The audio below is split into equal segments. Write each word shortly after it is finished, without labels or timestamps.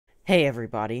Hey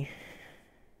everybody.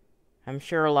 I'm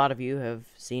sure a lot of you have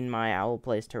seen my Owl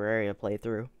Plays Terraria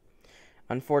playthrough.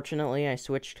 Unfortunately, I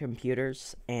switched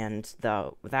computers and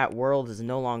that world is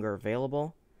no longer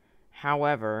available.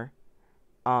 However,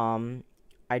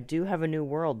 I do have a new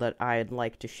world that I'd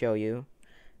like to show you,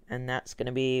 and that's going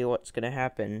to be what's going to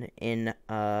happen in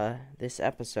this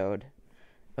episode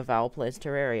of Owl Plays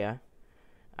Terraria.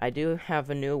 I do have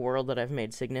a new world that I've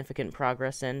made significant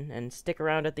progress in, and stick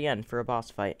around at the end for a boss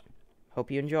fight. Hope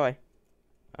you enjoy.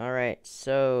 Alright,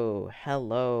 so,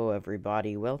 hello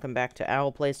everybody. Welcome back to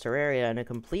Owl Plays Terraria in a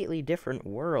completely different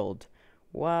world.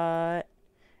 What?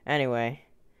 Anyway,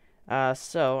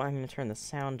 so, I'm gonna turn the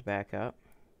sound back up.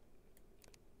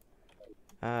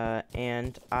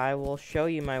 And I will show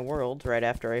you my world right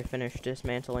after I finish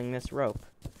dismantling this rope.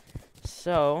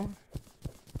 So,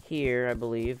 here, I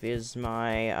believe, is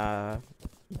my,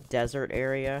 desert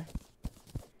area.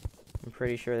 I'm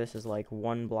pretty sure this is like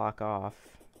one block off.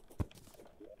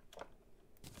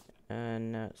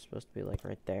 No, it's supposed to be like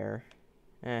right there.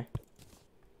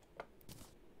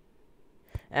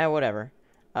 Whatever.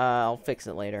 I'll fix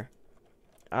it later.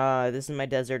 This is my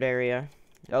desert area.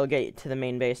 I'll get to the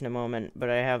main base in a moment, but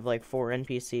I have like 4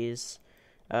 NPCs.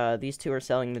 These two are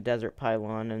selling the desert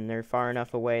pylon, and they're far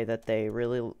enough away that they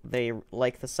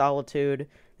like the solitude,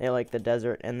 they like the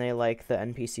desert, and they like the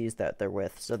NPCs that they're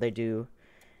with. So they do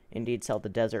indeed sell the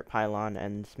desert pylon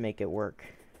and make it work.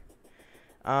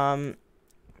 I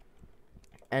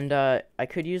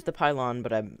could use the pylon,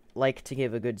 but I like to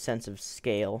give a good sense of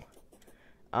scale.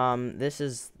 This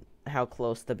is how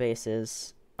close the base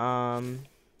is. So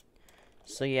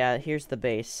yeah, here's the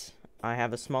base. I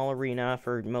have a small arena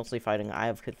for mostly fighting Eye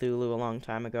of Cthulhu a long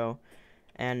time ago.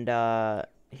 And,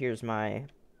 here's my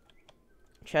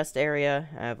chest area.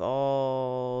 I have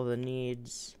all the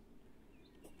needs.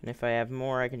 And if I have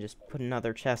more, I can just put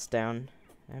another chest down.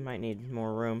 I might need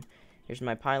more room. Here's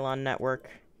my pylon network.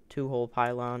 2-hole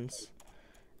pylons.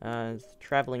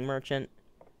 Traveling merchant.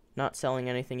 Not selling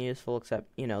anything useful except,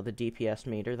 you know, the DPS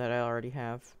meter that I already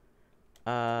have.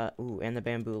 Ooh, and the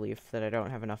bamboo leaf that I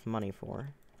don't have enough money for.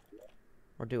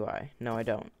 Or do I? No, I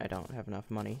don't. I don't have enough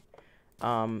money.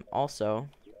 Also,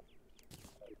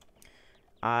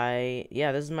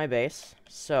 yeah, this is my base.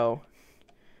 So,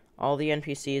 all the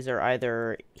NPCs are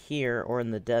either here or in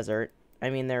the desert.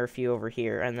 I mean, there are a few over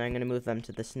here, and then I'm going to move them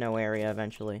to the snow area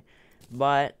eventually.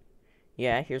 But,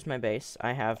 yeah, here's my base.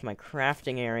 I have my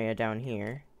crafting area down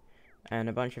here, and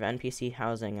a bunch of NPC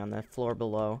housing on the floor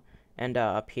below, and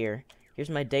up here. Here's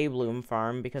my Daybloom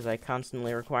farm, because I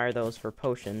constantly require those for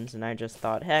potions, and I just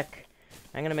thought, heck,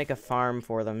 I'm gonna make a farm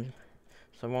for them,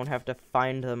 so I won't have to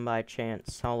find them by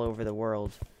chance all over the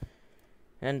world.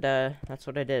 And, that's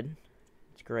what I did.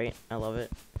 It's great. I love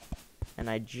it. And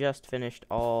I just finished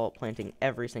planting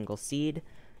every single seed.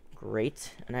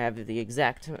 Great. And I have the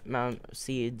exact amount of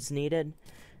seeds needed.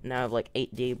 Now I have like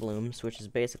 8 Dayblooms, which is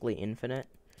basically infinite.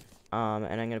 And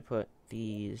I'm gonna put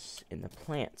these in the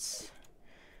plants.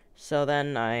 So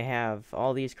then I have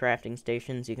all these crafting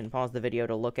stations. You can pause the video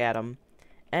to look at them.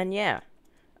 And yeah,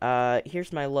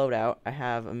 here's my loadout. I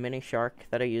have a mini shark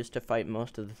that I use to fight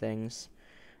most of the things.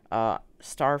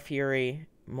 Star Fury,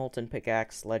 Molten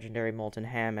Pickaxe, Legendary Molten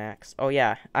Ham Axe. Oh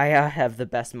yeah, I have the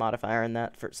best modifier in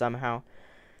that for somehow.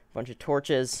 Bunch of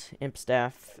torches, imp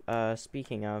staff.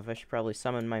 Speaking of, I should probably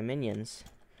summon my minions.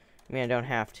 I mean, I don't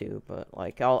have to, but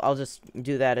like I'll just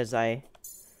do that as I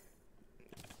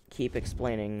keep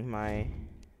explaining my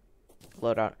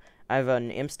loadout. I have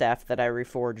an imp staff that I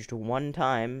reforged one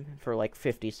time for like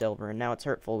 50 silver, and now it's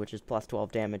hurtful, which is plus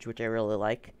 12 damage, which I really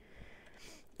like.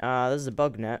 This is a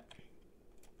bug net.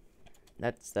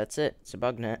 That's it. It's a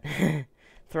bug net.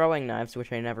 Throwing knives,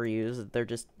 which I never use. They're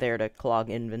just there to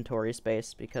clog inventory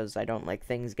space because I don't like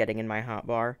things getting in my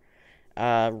hotbar.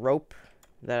 Rope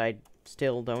that I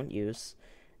still don't use,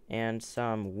 and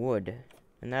some wood.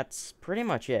 And that's pretty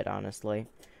much it, honestly.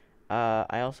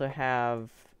 I also have...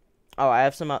 Oh, I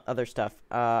have some other stuff.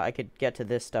 I could get to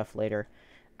this stuff later.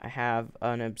 I have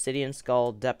an obsidian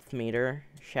skull depth meter,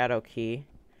 shadow key,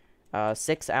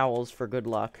 6 owls for good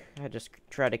luck. I just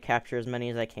try to capture as many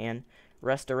as I can.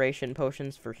 Restoration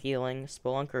potions for healing,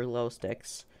 spelunker glow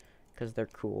sticks, because they're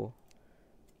cool.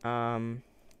 What's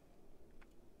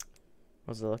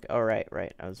it look? Oh,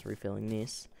 right. I was refilling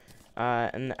these.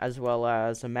 And as well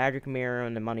as a magic mirror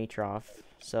and a money trough.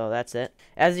 So that's it.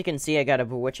 As you can see, I got a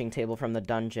bewitching table from the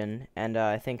dungeon, and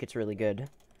I think it's really good.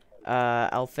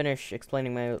 I'll finish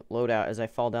explaining my loadout as I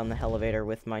fall down the elevator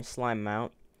with my slime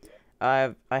mount.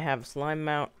 I have slime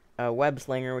mount, web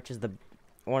slinger, which is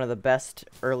one of the best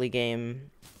early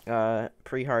game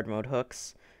pre-hard mode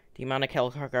hooks. Demonic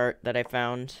Hellcart that I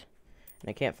found, And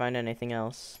I can't find anything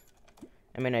else.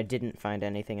 I mean, I didn't find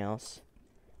anything else.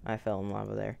 I fell in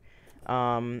lava there.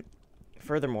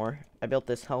 Furthermore, I built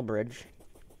this hell bridge.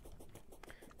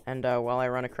 And while I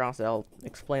run across it, I'll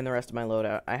explain the rest of my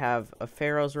loadout. I have a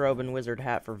Pharaoh's robe and wizard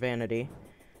hat for vanity.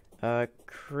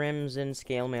 Crimson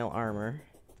scale mail armor.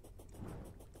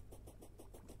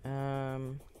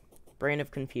 Brain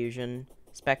of confusion.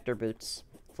 Spectre boots.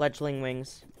 Fledgling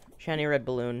wings. Shiny red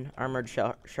balloon. Armored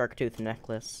shark tooth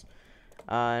necklace.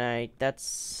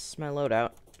 That's my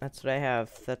loadout. That's what I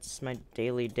have. That's my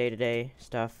daily, day-to-day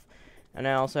stuff. And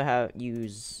I also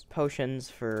use potions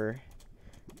for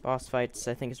boss fights.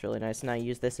 I think it's really nice. And I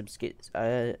use this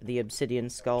the obsidian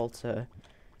skull to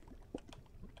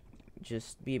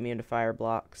just be immune to fire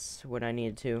blocks when I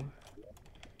need to.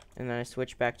 And then I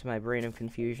switch back to my brain of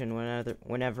confusion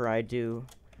whenever I do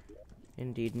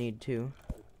indeed need to.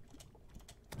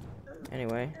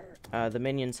 Anyway, the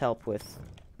minions help with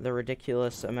the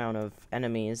ridiculous amount of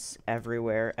enemies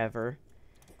everywhere, ever.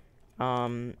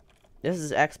 This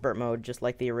is expert mode, just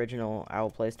like the original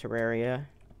Owl Plays Terraria.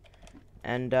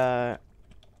 And,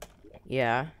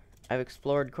 yeah, I've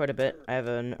explored quite a bit. I have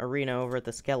an arena over at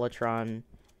the Skeletron,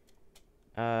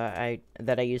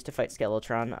 that I used to fight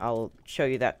Skeletron. I'll show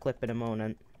you that clip in a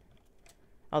moment.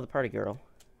 Oh, the party girl.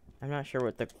 I'm not sure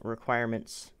what the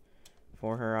requirements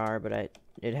for her are, but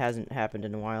it hasn't happened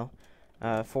in a while.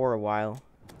 For a while.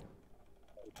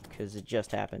 Because it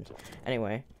just happened.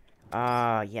 Anyway,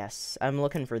 yes, I'm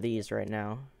looking for these right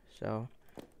now, so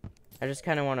I just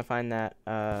kind of want to find that,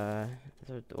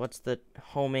 what's the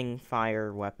homing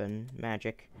fire weapon?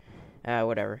 Magic.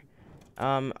 Whatever.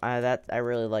 I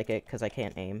really like it, because I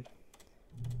can't aim.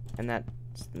 And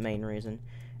that's the main reason.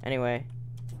 Anyway,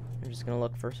 I'm just gonna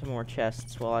look for some more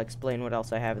chests while I explain what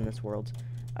else I have in this world.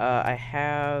 I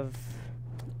have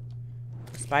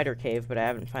a spider cave, but I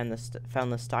haven't found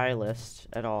the stylist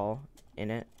at all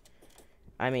in it.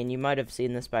 I mean, you might have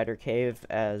seen the spider cave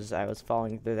as I was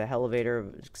falling through the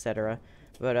elevator, etc.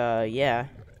 But, yeah.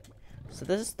 So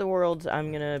this is the world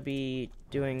I'm gonna be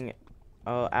doing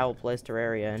Owl Plays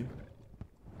Terraria in.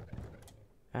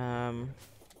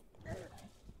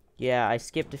 Yeah, I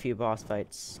skipped a few boss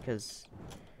fights, because,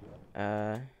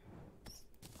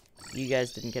 you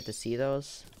guys didn't get to see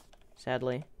those,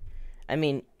 sadly. I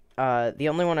mean, the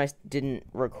only one I didn't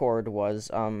record was,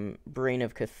 Brain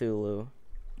of Cthulhu.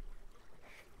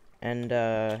 And,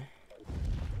 I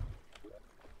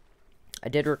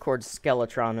did record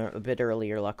Skeletron a bit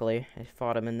earlier, luckily. I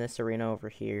fought him in this arena over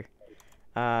here.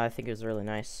 I think it was really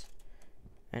nice.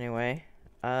 Anyway,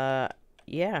 yeah.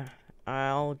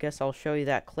 Guess I'll show you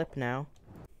that clip now.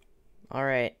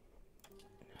 Alright.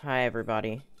 Hi,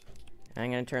 everybody.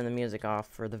 I'm gonna turn the music off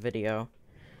for the video.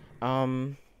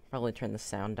 Probably turn the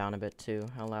sound down a bit, too.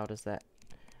 How loud is that?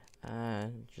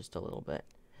 Just a little bit.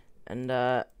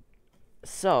 And,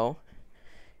 so,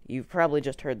 you've probably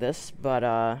just heard this, but,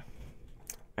 I'm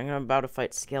about to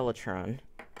fight Skeletron.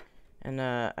 And,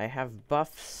 I have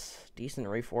buffs, decent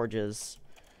reforges,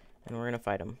 and we're gonna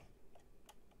fight him.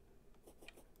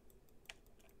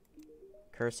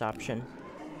 Curse option.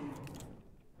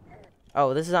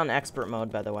 Oh, this is on expert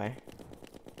mode, by the way.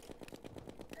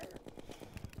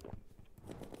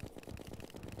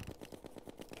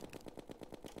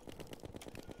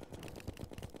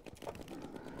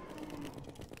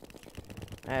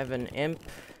 I have an imp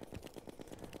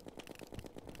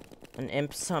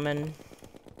summon.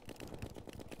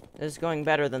 This is going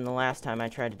better than the last time I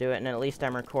tried to do it, and at least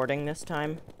I'm recording this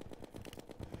time.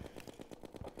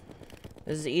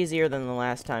 This is easier than the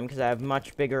last time, because I have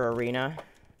much bigger arena.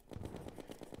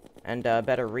 And,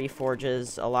 better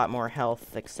reforges, a lot more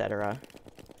health, etc.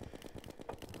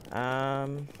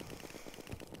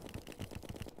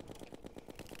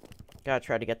 Gotta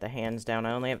try to get the hands down.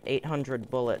 I only have 800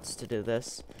 bullets to do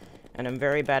this. And I'm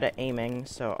very bad at aiming,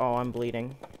 so... Oh, I'm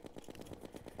bleeding.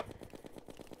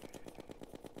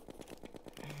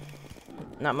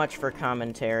 Not much for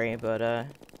commentary, but,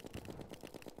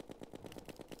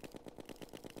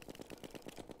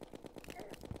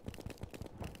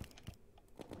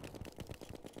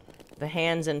 the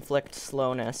hands inflict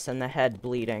slowness and the head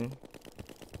bleeding.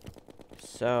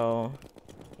 So,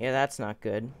 yeah, that's not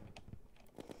good.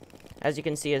 As you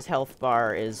can see, his health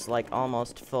bar is, like,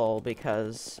 almost full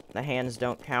because the hands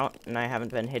don't count, and I haven't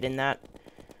been hitting that.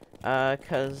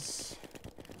 'Cause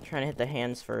I'm trying to hit the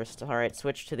hands first. Alright,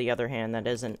 switch to the other hand that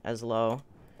isn't as low.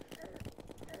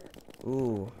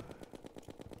 Ooh.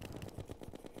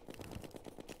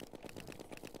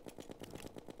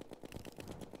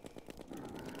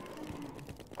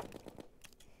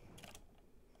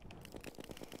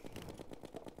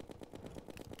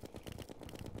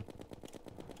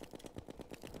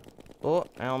 Oh,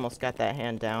 I almost got that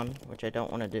hand down, which I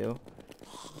don't want to do.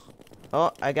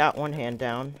 Oh, I got one hand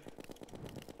down.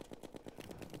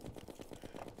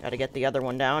 Gotta get the other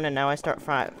one down, and now I start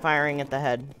firing at the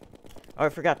head. Oh, I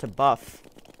forgot to buff.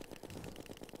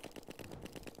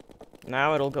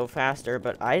 Now it'll go faster,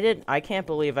 but I can't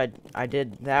believe I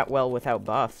did that well without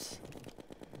buffs.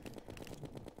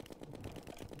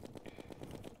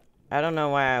 I don't know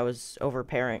why I was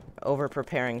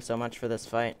over-preparing so much for this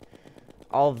fight.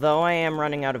 Although I am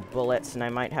running out of bullets, and I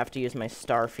might have to use my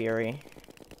Star Fury.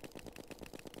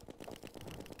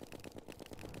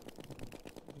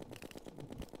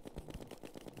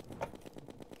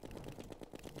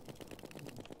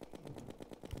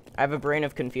 I have a Brain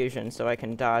of Confusion, so I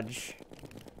can dodge.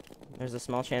 There's a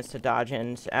small chance to dodge,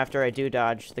 and after I do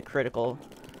dodge, the critical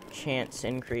chance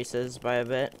increases by a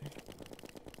bit.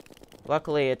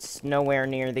 Luckily, it's nowhere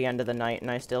near the end of the night, and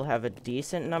I still have a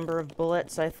decent number of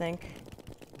bullets, I think.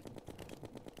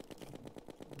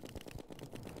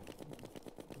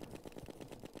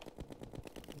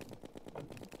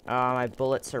 My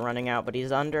bullets are running out, but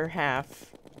he's under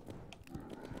half.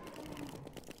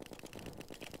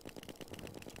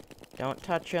 Don't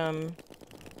touch him.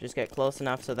 Just get close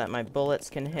enough so that my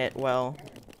bullets can hit well.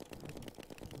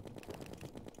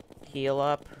 Heal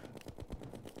up.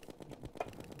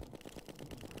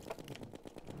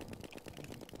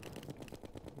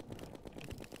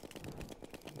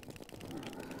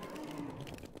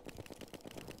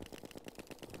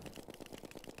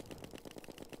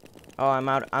 Oh,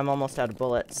 I'm almost out of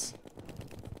bullets.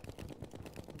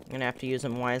 I'm gonna have to use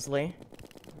them wisely.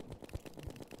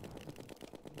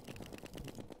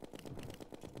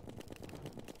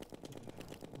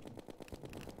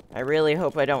 I really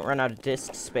hope I don't run out of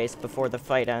disk space before the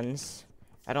fight ends.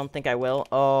 I don't think I will.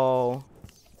 Oh.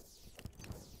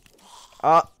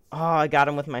 Oh, I got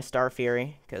him with my Star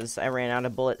Fury, because I ran out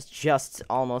of bullets just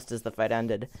almost as the fight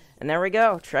ended. And there we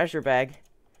go, treasure bag.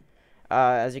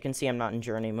 As you can see, I'm not in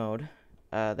journey mode.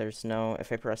 There's no,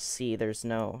 if I press C, there's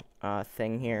no,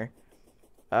 thing here.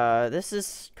 This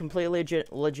is completely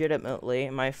legitimately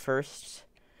my first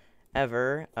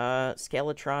ever,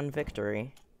 Skeletron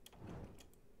victory.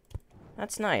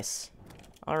 That's nice.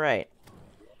 Alright.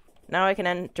 Now I can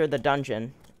enter the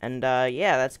dungeon, and,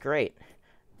 yeah, that's great.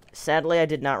 Sadly, I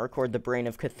did not record the Brain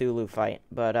of Cthulhu fight,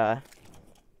 but, I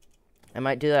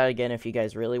might do that again if you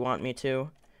guys really want me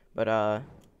to, but,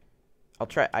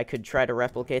 I could try to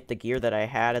replicate the gear that I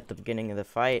had at the beginning of the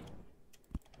fight.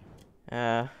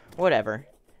 Whatever.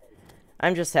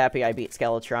 I'm just happy I beat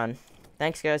Skeletron.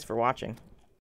 Thanks, guys, for watching.